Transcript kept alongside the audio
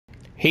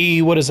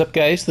Hey, what is up,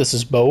 guys? This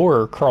is Bo,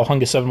 or Carl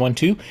Hunga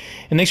 712,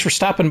 and thanks for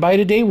stopping by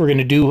today. We're going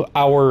to do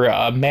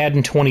our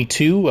Madden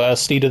 22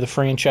 State of the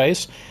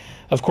Franchise,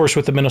 of course,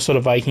 with the Minnesota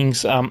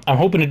Vikings. I'm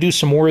hoping to do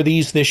some more of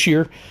these this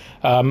year.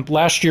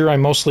 Last year, I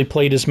mostly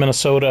played as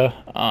Minnesota.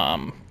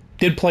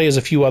 Did play as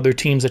a few other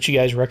teams that you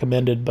guys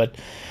recommended, but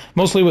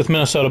mostly with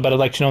Minnesota. But I'd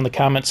like to know in the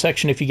comment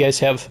section if you guys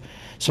have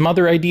some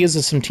other ideas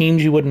of some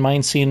teams you wouldn't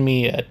mind seeing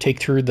me take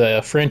through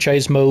the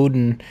franchise mode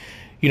and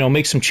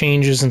make some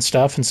changes and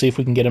stuff and see if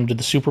we can get them to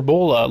the Super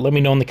Bowl. Let me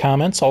know in the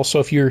comments.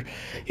 Also, if you're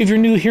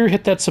new here,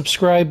 hit that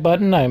subscribe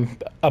button. I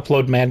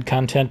upload Madden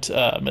content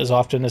as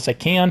often as I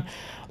can.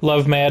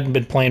 Love Madden.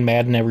 Been playing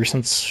Madden ever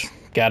since,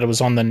 God, it was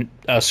on the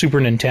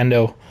Super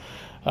Nintendo,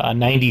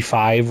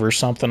 95 or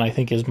something, I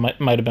think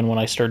might have been when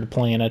I started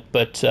playing it.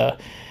 But and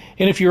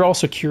if you're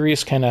also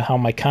curious kind of how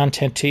my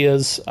content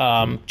is,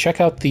 check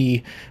out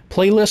the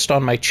playlist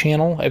on my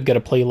channel. I've got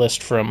a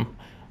playlist from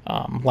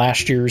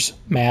last year's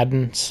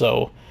Madden,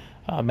 so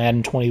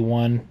Madden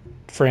 21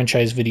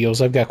 franchise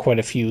videos. I've got quite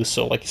a few,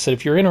 so like I said,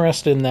 if you're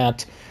interested in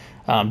that,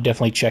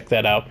 definitely check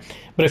that out.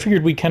 But I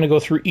figured we'd kind of go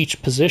through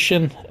each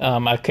position.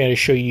 I kind of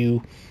show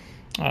you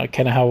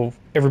kind of how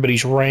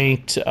everybody's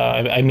ranked.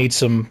 I made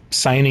some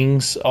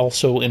signings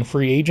also in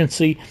free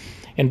agency,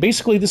 and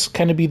basically this will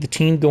kind of be the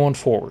team going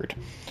forward.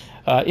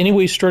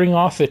 Anyway, starting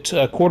off at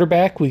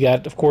quarterback, we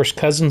got, of course,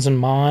 Cousins and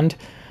Mond.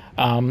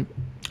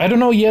 I don't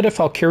know yet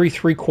if I'll carry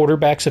three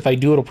quarterbacks. If I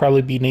do, it'll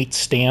probably be Nate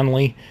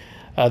Stanley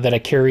that I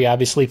carry.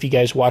 Obviously, if you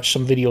guys watched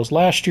some videos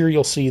last year,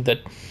 you'll see that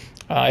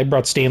I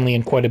brought Stanley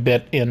in quite a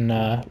bit in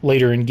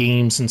later in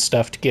games and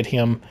stuff to get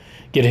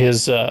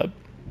his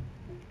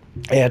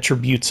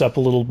attributes up a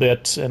little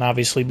bit. And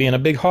obviously, being a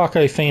big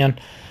Hawkeye fan,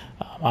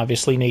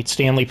 obviously Nate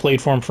Stanley played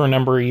for him for a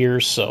number of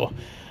years, so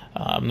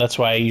that's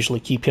why I usually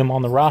keep him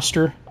on the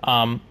roster.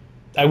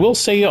 I will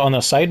say on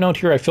a side note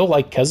here, I feel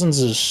like Cousins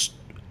is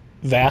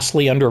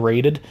vastly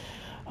underrated.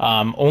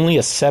 Only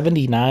a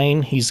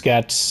 79. He's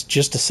got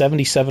just a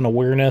 77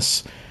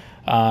 awareness.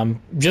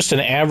 Just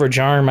an average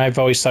arm. I've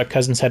always thought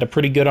Cousins had a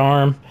pretty good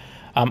arm.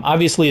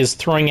 Obviously, his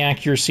throwing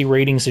accuracy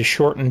ratings, his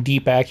short and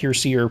deep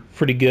accuracy are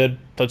pretty good.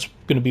 That's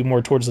going to be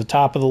more towards the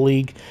top of the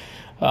league.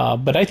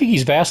 But I think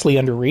he's vastly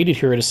underrated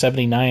here at a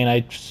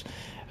 79.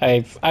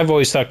 I've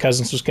always thought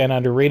Cousins was kind of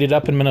underrated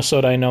up in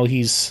Minnesota. I know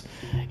he's,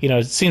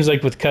 it seems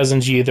like with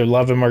Cousins, you either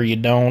love him or you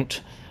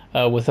don't.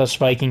 With us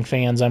Viking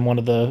fans, I'm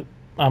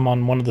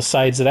on one of the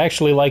sides that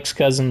actually likes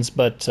Cousins,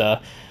 but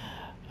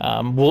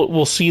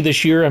we'll see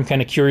this year. I'm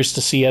kind of curious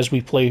to see as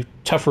we play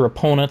tougher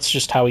opponents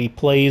just how he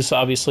plays.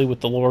 Obviously, with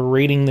the lower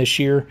rating this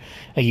year,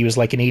 he was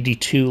like an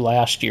 82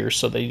 last year,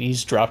 so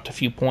he's dropped a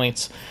few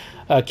points.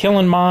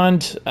 Kellen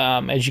Mond,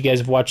 as you guys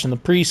have watched in the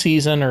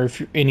preseason, or if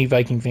you're any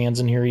Viking fans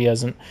in here, he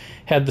hasn't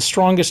had the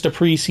strongest of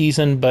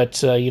preseason, but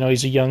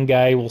he's a young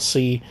guy. We'll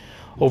see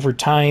over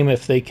time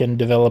if they can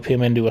develop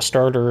him into a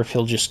starter, if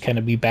he'll just kind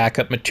of be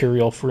backup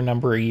material for a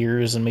number of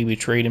years and maybe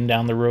trade him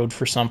down the road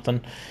for something.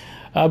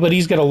 But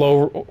he's got a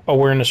low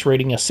awareness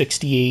rating of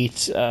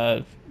 68,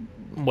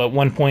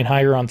 1 point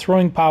higher on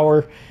throwing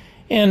power,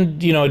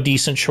 and a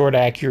decent short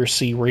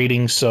accuracy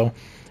rating. So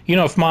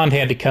if Mond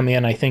had to come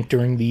in, I think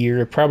during the year,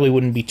 it probably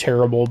wouldn't be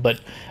terrible, but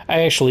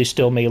I actually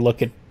still may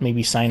look at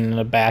maybe signing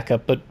a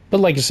backup. But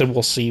like I said,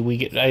 we'll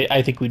see.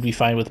 I think we'd be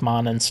fine with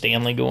Mond and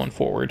Stanley going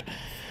forward.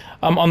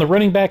 On the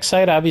running back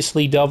side,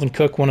 obviously, Dalvin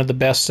Cook, one of the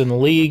best in the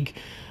league.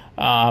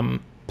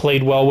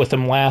 Played well with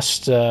him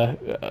last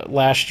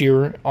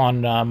year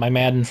on my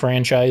Madden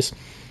franchise.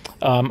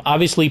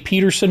 Obviously,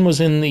 Peterson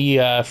was in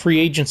the free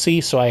agency,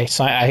 so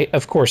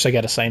of course I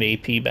got to sign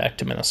AP back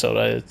to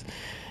Minnesota.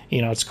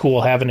 It's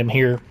cool having him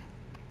here.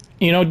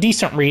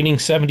 Decent rating,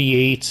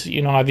 78.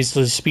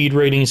 Obviously the speed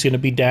rating is going to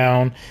be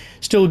down.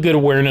 Still a good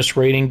awareness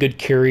rating, good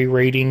carry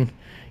rating.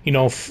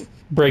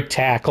 Break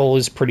tackle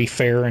is pretty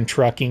fair in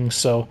trucking,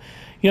 so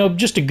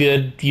just a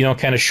good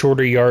kind of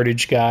shorter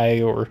yardage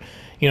guy. Or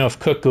if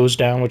Cook goes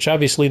down, which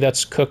obviously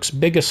that's Cook's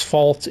biggest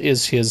fault,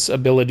 is his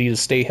ability to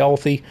stay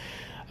healthy.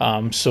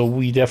 So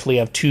we definitely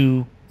have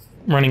two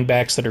running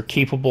backs that are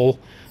capable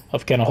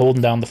of kind of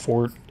holding down the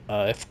fort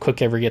if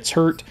Cook ever gets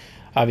hurt.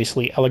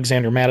 Obviously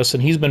Alexander Madison,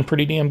 he's been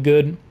pretty damn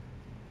good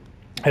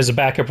as a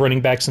backup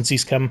running back since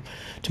he's come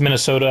to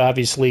Minnesota.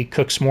 Obviously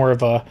Cook's more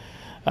of a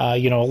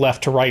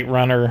left to right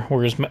runner,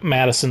 whereas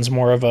Madison's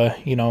more of a,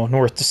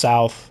 north to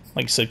south.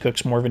 Like I said,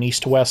 Cook's more of an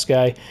east to west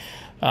guy.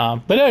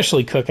 But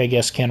actually, Cook, I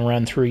guess, can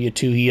run through you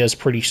too. He is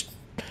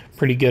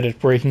pretty good at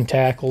breaking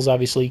tackles.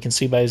 Obviously, you can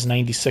see by his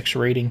 96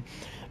 rating.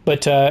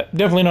 But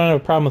definitely don't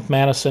have a problem with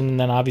Madison. And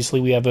then obviously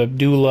we have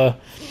Abdullah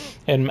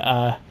and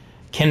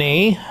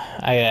Kene.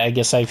 I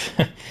guess I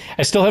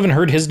still haven't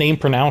heard his name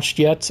pronounced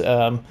yet.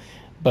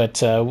 But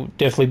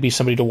definitely be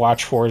somebody to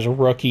watch for as a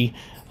rookie.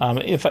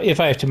 If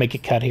I have to make a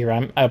cut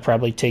here, I'll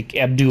probably take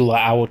Abdullah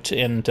out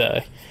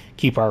and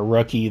keep our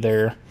rookie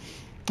there.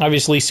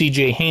 Obviously,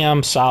 C.J.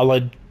 Ham,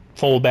 solid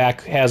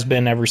fullback, has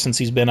been ever since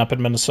he's been up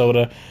in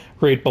Minnesota.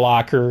 Great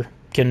blocker,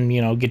 can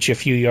get you a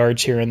few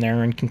yards here and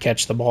there, and can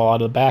catch the ball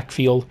out of the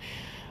backfield.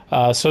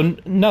 So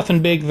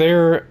nothing big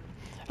there.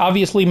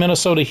 Obviously,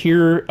 Minnesota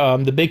here,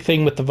 the big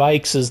thing with the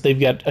Vikes is they've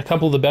got a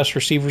couple of the best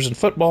receivers in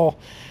football,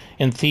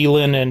 in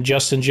Thielen and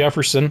Justin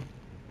Jefferson.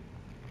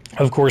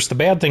 Of course, the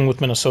bad thing with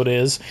Minnesota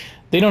is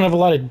they don't have a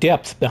lot of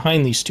depth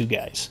behind these two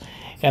guys.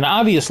 And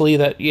obviously,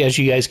 that, as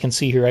you guys can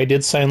see here, I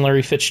did sign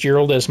Larry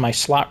Fitzgerald as my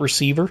slot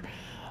receiver.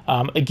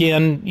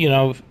 Again,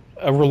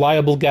 a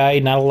reliable guy,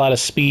 not a lot of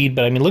speed,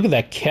 but I mean, look at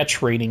that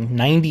catch rating,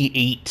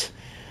 98.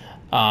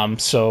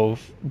 So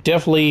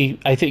definitely,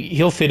 I think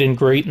he'll fit in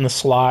great in the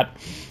slot.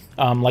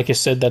 Like I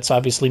said, that's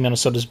obviously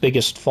Minnesota's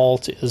biggest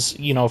fault is,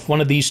 if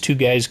one of these two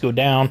guys go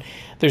down,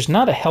 there's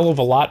not a hell of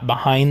a lot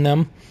behind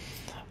them.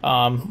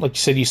 Like you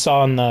said, you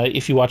saw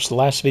if you watched the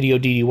last video,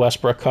 D.D.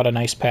 Westbrook caught a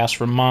nice pass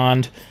from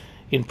Mond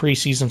in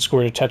preseason,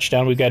 scored a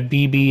touchdown. We've got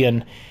BB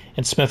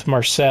and Smith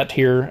Marset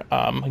here,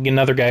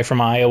 another guy from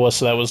Iowa,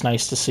 so that was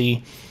nice to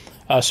see.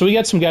 So we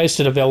got some guys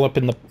to develop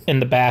in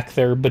the back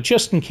there, but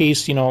just in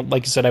case,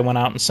 like I said, I went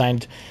out and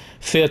signed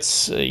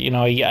Fitz.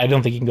 I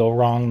don't think you can go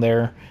wrong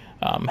there,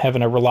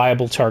 having a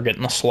reliable target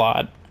in the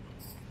slot.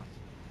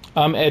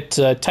 At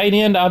tight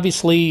end,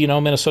 obviously,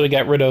 Minnesota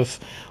got rid of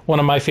one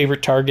of my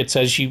favorite targets,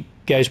 as you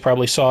guys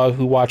probably saw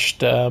who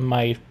watched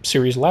my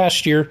series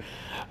last year.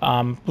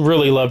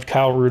 Really loved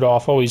Kyle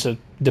Rudolph, always a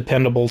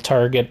dependable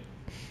target,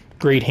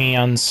 great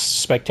hands,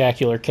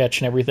 spectacular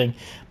catch and everything.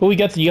 But we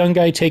got the young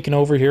guy taking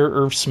over here,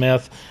 Irv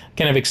Smith.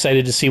 Kind of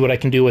excited to see what I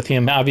can do with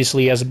him.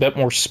 Obviously, he has a bit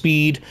more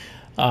speed,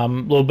 a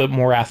little bit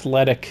more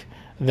athletic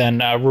than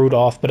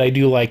Rudolph, but I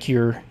do like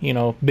your,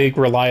 big,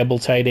 reliable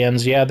tight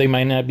ends. Yeah, they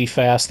might not be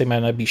fast, they might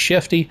not be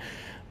shifty,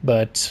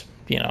 but,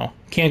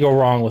 can't go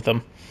wrong with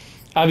them.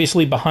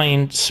 Obviously,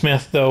 behind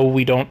Smith, though,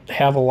 we don't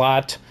have a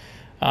lot.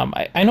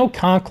 I know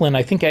Conklin,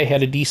 I think I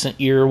had a decent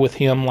year with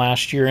him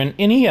last year, and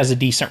he has a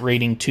decent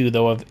rating, too,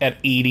 though, at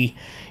 80.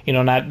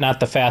 Not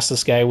the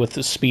fastest guy with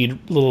the speed,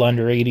 a little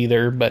under 80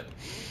 there, but,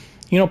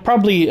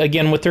 probably,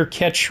 again, with their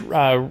catch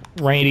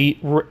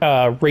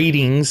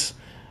ratings,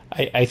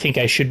 I think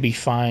I should be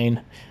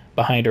fine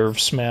behind Irv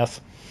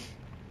Smith.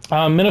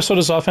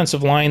 Minnesota's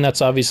offensive line,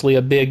 that's obviously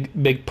a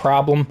big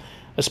problem,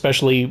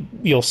 especially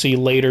you'll see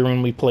later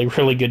when we play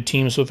really good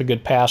teams with a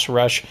good pass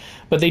rush.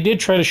 But they did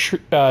try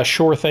to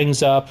shore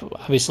things up,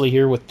 obviously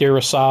here with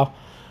Darisaw.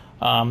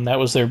 That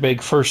was their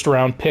big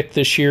first-round pick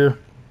this year.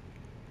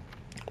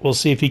 We'll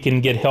see if he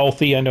can get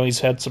healthy. I know he's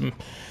had some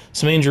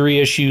injury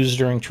issues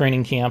during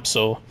training camp,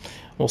 so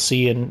we'll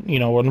see in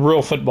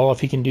real football if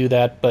he can do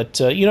that. But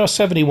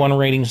 71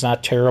 rating's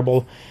not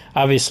terrible.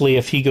 Obviously,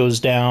 if he goes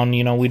down,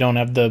 we don't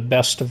have the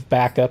best of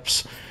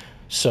backups.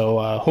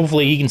 So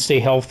hopefully he can stay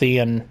healthy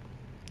and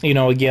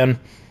again,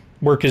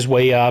 work his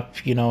way up,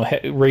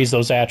 raise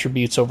those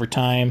attributes over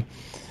time.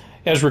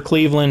 Ezra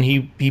Cleveland,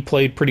 he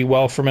played pretty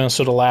well for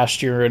Minnesota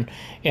last year, and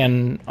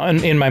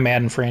in my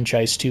Madden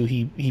franchise too,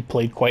 he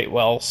played quite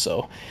well.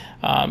 So,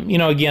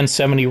 again,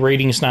 70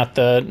 ratings not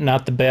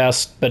the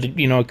best, but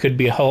it could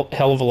be a hell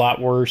of a lot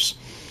worse.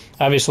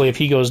 Obviously, if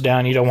he goes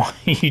down, you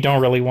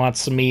don't really want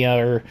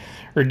Samia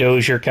or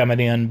Dozier coming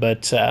in,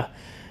 but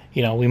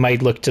we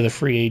might look to the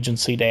free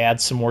agency to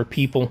add some more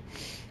people.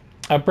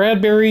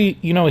 Bradbury,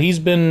 he's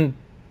been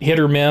hit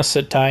or miss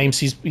at times.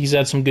 He's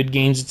had some good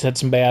games. He's had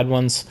some bad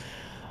ones.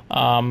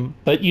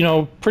 But,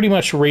 pretty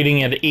much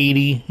rating at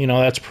 80,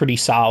 that's pretty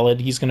solid.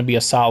 He's going to be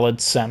a solid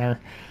center.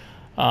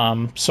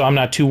 So I'm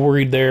not too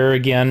worried there.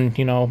 Again,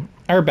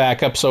 our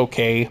backup's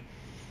okay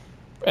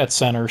at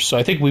center, so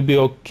I think we'd be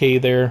okay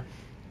there.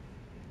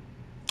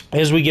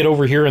 As we get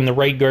over here in the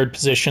right guard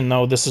position,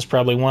 though, this is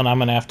probably one I'm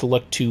going to have to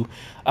look to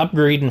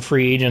upgrade in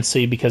free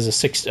agency because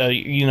of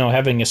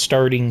having a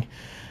starting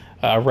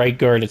right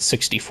guard at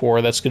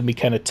 64, that's going to be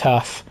kind of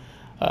tough.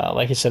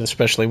 Like I said,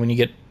 especially when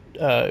you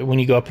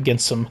go up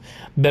against some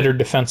better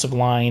defensive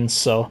lines.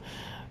 So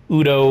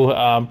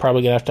Udo,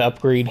 probably going to have to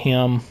upgrade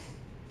him.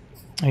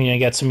 I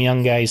got some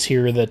young guys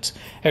here that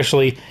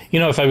actually,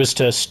 if I was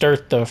to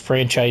start the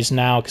franchise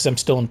now, because I'm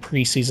still in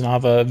preseason, I'll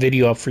have a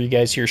video up for you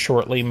guys here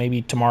shortly,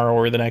 maybe tomorrow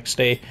or the next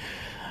day,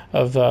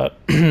 of the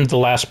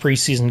last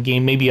preseason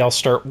game. Maybe I'll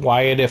start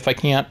Wyatt if I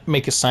can't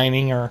make a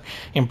signing or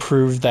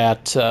improve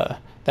that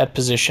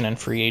position in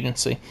free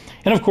agency.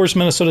 And of course,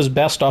 Minnesota's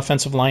best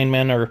offensive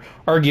linemen, or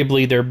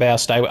arguably their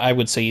best, I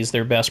would say he's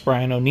their best,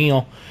 Brian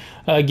O'Neill.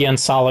 Again,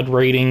 solid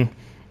rating.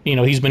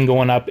 He's been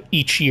going up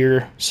each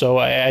year, so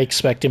I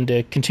expect him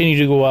to continue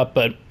to go up,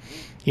 but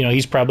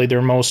he's probably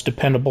their most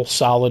dependable,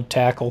 solid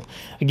tackle.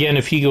 Again,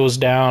 if he goes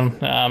down,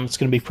 it's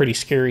going to be pretty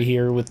scary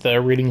here with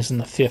the ratings in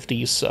the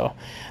 50s, so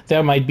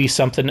that might be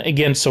something.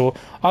 Again, so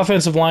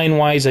offensive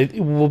line-wise, it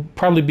will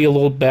probably be a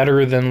little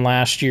better than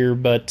last year,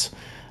 but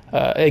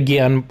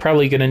again,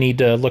 probably going to need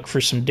to look for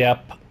some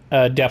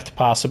depth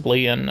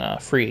possibly in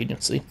free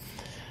agency.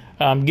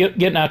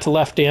 Getting out to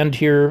left end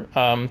here,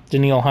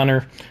 Daniil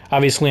Hunter,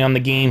 obviously on the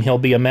game, he'll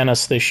be a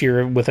menace this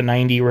year with a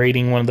 90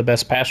 rating, one of the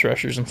best pass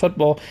rushers in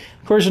football.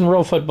 Of course, in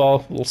real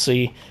football, we'll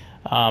see,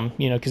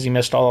 because he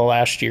missed all of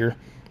last year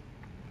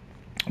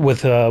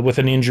with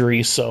an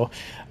injury. So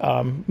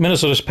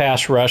Minnesota's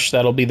pass rush,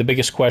 that'll be the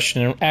biggest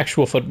question in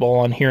actual football.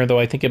 On here, though,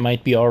 I think it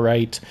might be all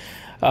right.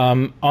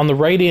 On the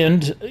right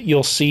end,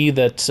 you'll see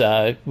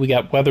that we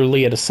got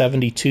Weatherly at a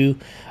 72.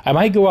 I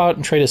might go out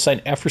and try to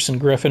sign Efferson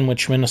Griffin,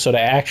 which Minnesota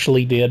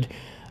actually did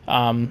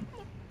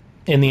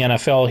in the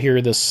NFL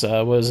here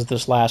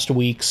this last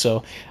week.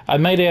 So I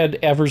might add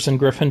Everson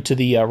Griffin to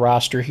the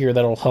roster here.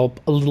 That'll help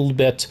a little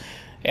bit,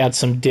 add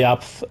some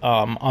depth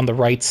on the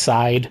right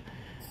side.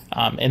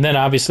 And then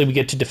obviously we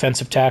get to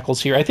defensive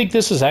tackles here. I think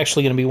this is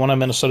actually going to be one of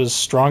Minnesota's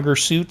stronger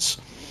suits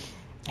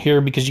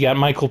here because you got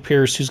Michael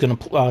Pierce who's going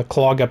to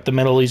clog up the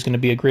middle. He's going to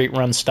be a great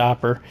run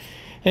stopper.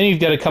 And you've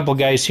got a couple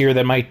guys here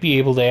that might be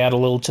able to add a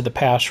little to the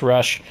pass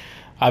rush.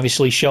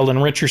 Obviously,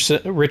 Sheldon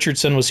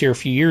Richardson was here a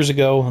few years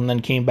ago and then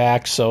came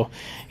back. So,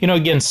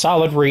 again,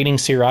 solid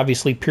ratings here.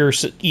 Obviously,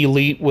 Pierce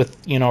elite with,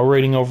 a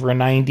rating over a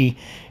 90.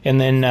 And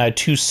then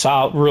two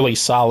really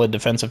solid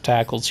defensive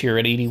tackles here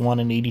at 81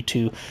 and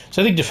 82.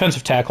 So I think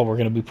defensive tackle, we're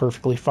going to be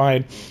perfectly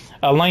fine.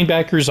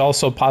 Linebackers,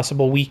 also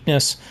possible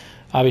weakness.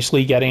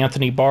 Obviously, you got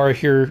Anthony Barr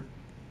here.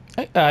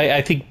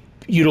 I think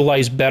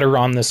utilized better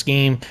on this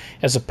game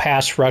as a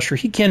pass rusher.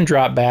 He can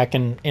drop back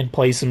and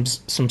play some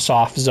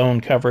soft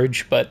zone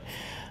coverage, but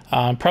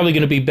probably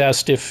going to be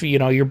best if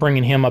you're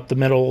bringing him up the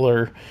middle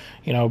or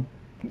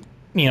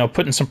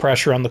putting some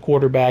pressure on the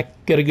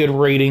quarterback. Get a good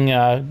rating,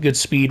 good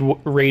speed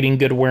rating,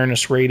 good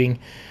awareness rating,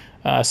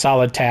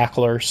 solid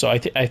tackler. So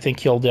I think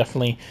he'll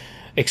definitely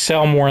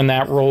excel more in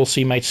that role. So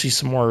you might see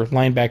some more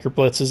linebacker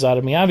blitzes out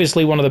of me.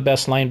 Obviously, one of the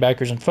best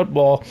linebackers in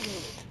football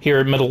here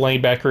at middle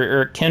linebacker,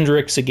 Eric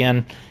Kendricks,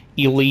 again,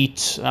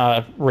 elite,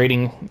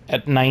 rating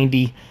at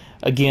 90.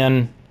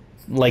 Again,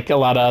 like a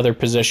lot of other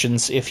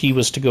positions, if he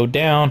was to go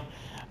down,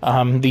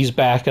 these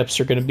backups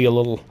are going to be a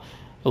little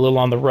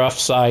on the rough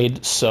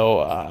side.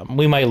 So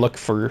we might look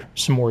for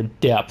some more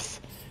depth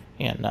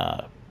in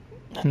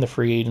the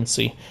free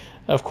agency.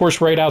 Of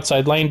course, right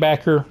outside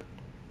linebacker,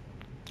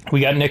 we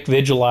got Nick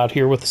Vigil out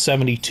here with a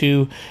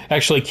 72.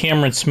 Actually,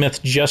 Cameron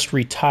Smith just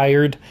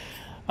retired,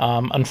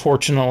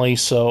 unfortunately.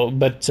 So,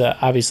 but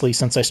obviously,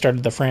 since I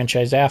started the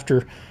franchise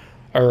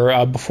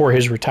before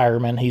his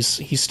retirement,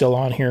 he's still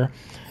on here.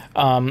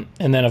 And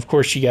then, of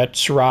course, you got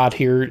Surratt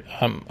here,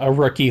 a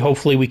rookie.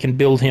 Hopefully, we can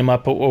build him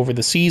up over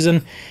the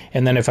season.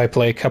 And then if I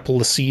play a couple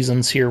of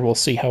seasons here, we'll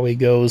see how he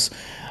goes.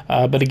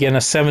 But again,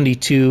 a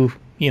 72,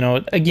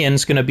 again,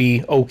 it's going to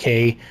be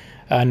okay.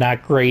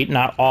 Not great,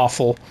 not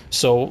awful.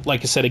 So,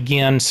 like I said,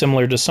 again,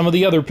 similar to some of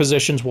the other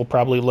positions, we'll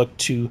probably look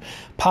to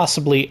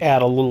possibly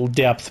add a little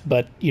depth.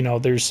 But,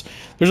 there's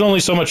only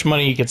so much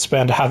money you could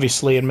spend,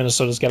 obviously, and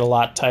Minnesota's got a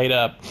lot tied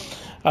up.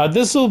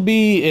 This will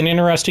be an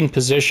interesting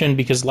position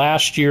because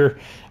last year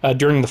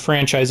during the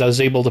franchise, I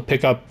was able to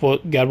pick up,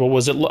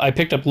 I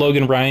picked up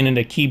Logan Ryan and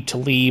Aqib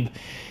Talib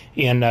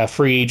in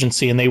free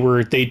agency, and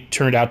they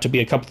turned out to be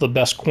a couple of the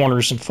best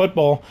corners in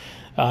football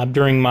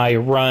during my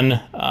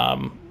run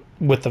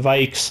with the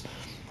Vikes.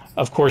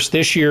 Of course,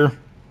 this year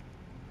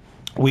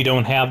we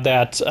don't have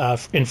that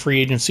in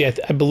free agency.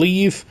 I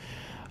believe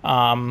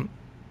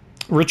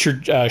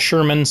Richard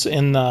Sherman's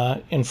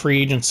in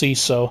free agency,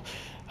 so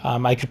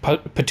I could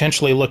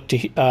potentially look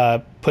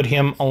to put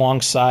him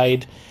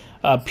alongside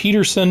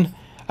Peterson.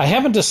 I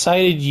haven't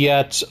decided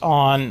yet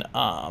on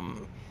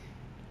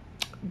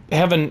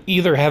having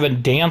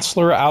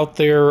Dantzler out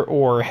there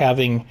or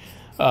having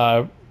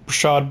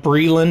Rashad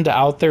Breeland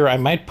out there. I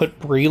might put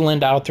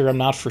Breeland out there. I'm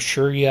not for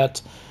sure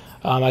yet.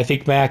 I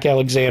think Mac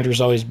Alexander's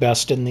always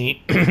best in the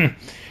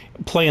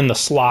playing the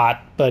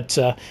slot, but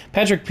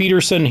Patrick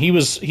Peterson,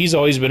 he's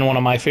always been one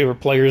of my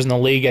favorite players in the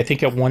league. I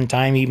think at one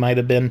time he might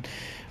have been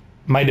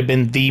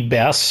the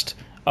best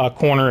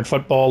corner in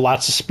football.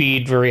 Lots of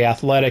speed, very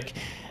athletic.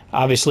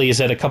 Obviously, he's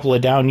had a couple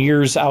of down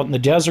years out in the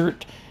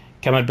desert.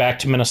 Coming back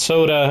to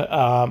Minnesota,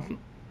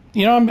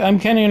 I'm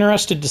kind of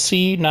interested to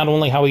see not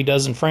only how he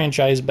does in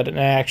franchise, but in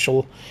the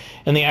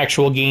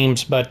actual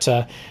games.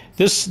 But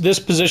this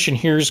position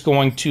here is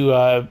going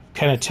to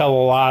kind of tell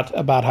a lot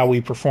about how we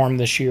perform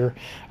this year.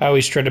 I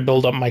always try to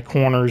build up my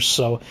corners,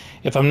 so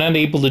if I'm not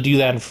able to do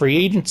that in free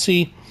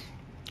agency,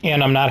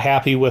 and I'm not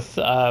happy with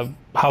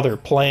how they're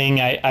playing,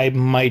 I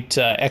might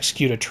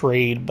execute a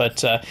trade,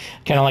 but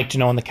kind of like to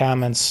know in the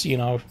comments,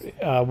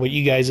 what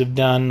you guys have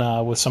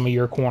done with some of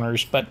your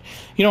corners. But,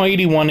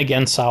 81,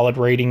 again, solid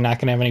rating, not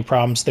going to have any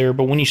problems there.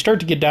 But when you start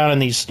to get down in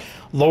these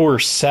lower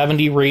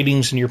 70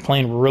 ratings and you're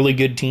playing really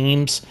good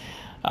teams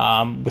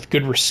with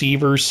good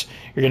receivers,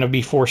 you're going to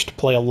be forced to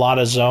play a lot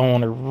of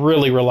zone or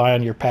really rely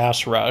on your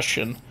pass rush.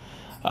 And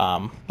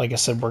like I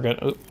said,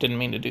 didn't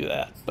mean to do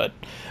that, but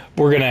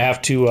we're going to have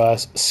to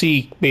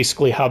see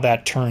basically how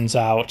that turns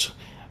out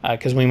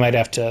because we might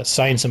have to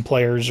sign some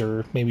players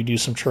or maybe do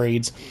some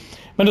trades.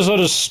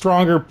 Minnesota's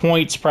stronger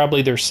points,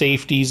 probably their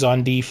safeties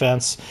on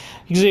defense.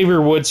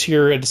 Xavier Woods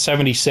here at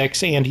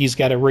 76, and he's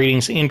got a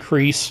ratings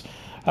increase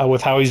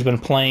with how he's been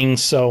playing.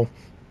 So,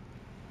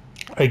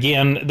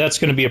 again, that's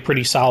going to be a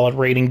pretty solid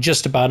rating,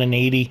 just about an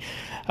 80.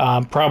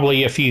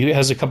 Probably if he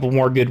has a couple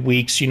more good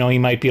weeks, he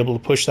might be able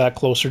to push that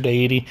closer to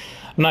 80.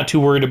 I'm not too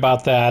worried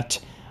about that.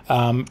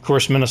 Of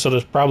course,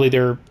 Minnesota's probably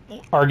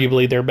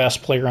arguably their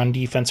best player on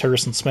defense,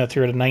 Harrison Smith,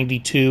 here at a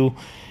 92.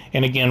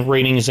 and again,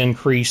 ratings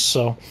increase.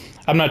 So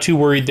I'm not too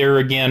worried there.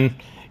 Again,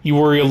 you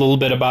worry a little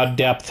bit about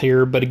depth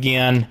here, but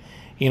again,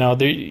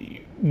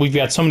 we've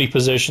got so many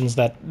positions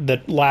that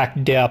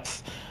lack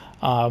depth.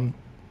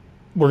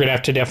 We're going to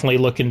have to definitely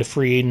look into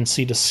free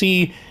agency to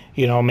see,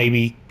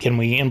 maybe can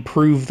we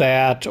improve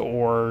that,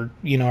 or, are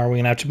we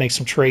going to have to make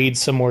some trades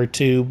somewhere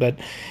too. But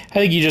I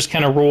think you just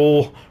kind of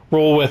roll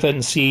with it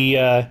and see,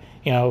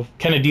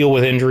 kind of deal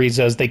with injuries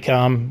as they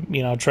come,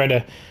 try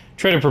to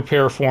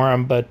prepare for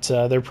them, but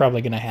they're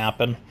probably going to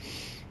happen.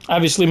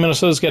 Obviously,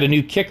 Minnesota's got a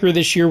new kicker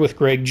this year with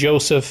Greg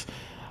Joseph.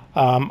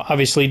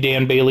 Obviously,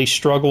 Dan Bailey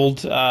struggled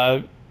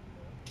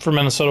for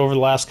Minnesota over the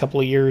last couple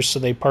of years, so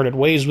they parted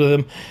ways with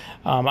him.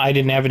 I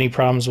didn't have any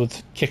problems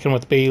with kicking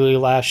with Bailey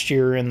last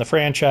year in the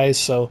franchise,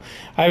 so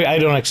I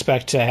don't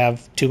expect to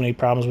have too many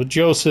problems with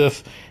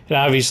Joseph. And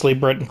obviously,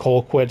 Brenton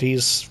Colquitt,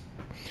 he's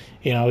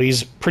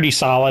pretty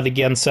solid,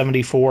 again,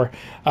 74.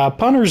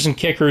 Punters and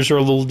kickers are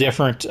a little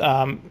different,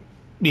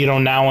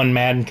 now in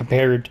Madden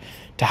compared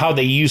to how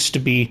they used to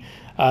be.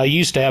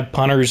 Used to have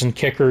punters and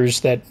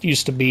kickers that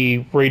used to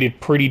be rated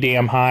pretty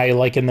damn high,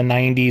 like in the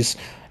 90s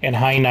and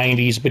high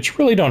 90s, but you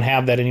really don't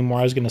have that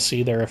anymore. I was going to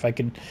see there if I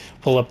could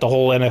pull up the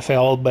whole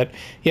NFL, but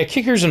yeah,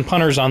 kickers and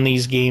punters on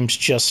these games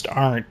just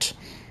aren't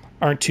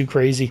too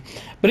crazy.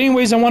 But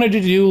anyways, I wanted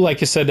to do,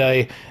 like I said,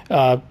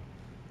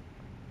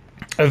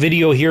 a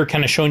video here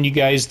kind of showing you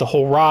guys the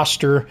whole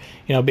roster,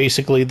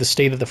 basically the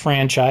state of the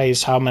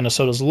franchise, how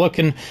Minnesota's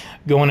looking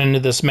going into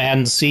this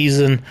Madden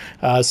season,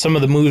 some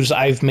of the moves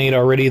I've made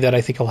already that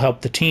I think will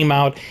help the team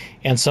out,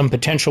 and some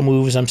potential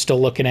moves I'm still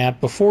looking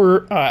at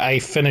before I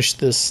finish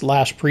this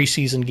last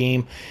preseason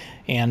game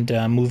and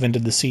move into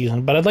the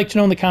season. But I'd like to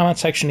know in the comment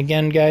section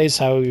again, guys,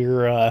 how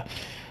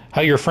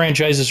your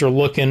franchises are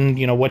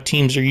looking, what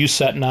teams are you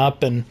setting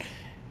up, and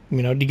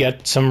to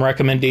get some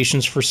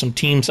recommendations for some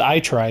teams I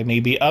try,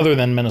 maybe other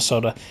than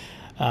Minnesota.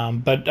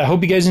 But I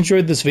hope you guys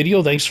enjoyed this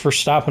video. Thanks for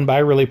stopping by.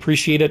 Really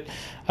appreciate it.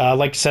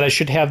 Like I said, I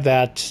should have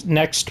that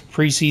next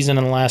preseason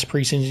and the last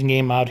preseason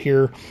game out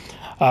here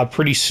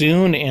pretty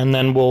soon, and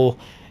then we'll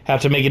have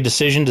to make a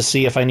decision to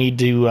see if I need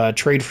to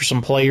trade for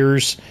some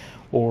players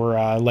or,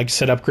 like I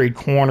said, upgrade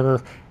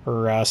corner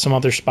or some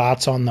other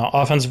spots on the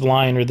offensive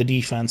line or the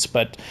defense.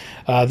 But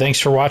thanks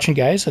for watching,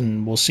 guys,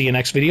 and we'll see you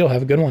next video.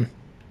 Have a good one.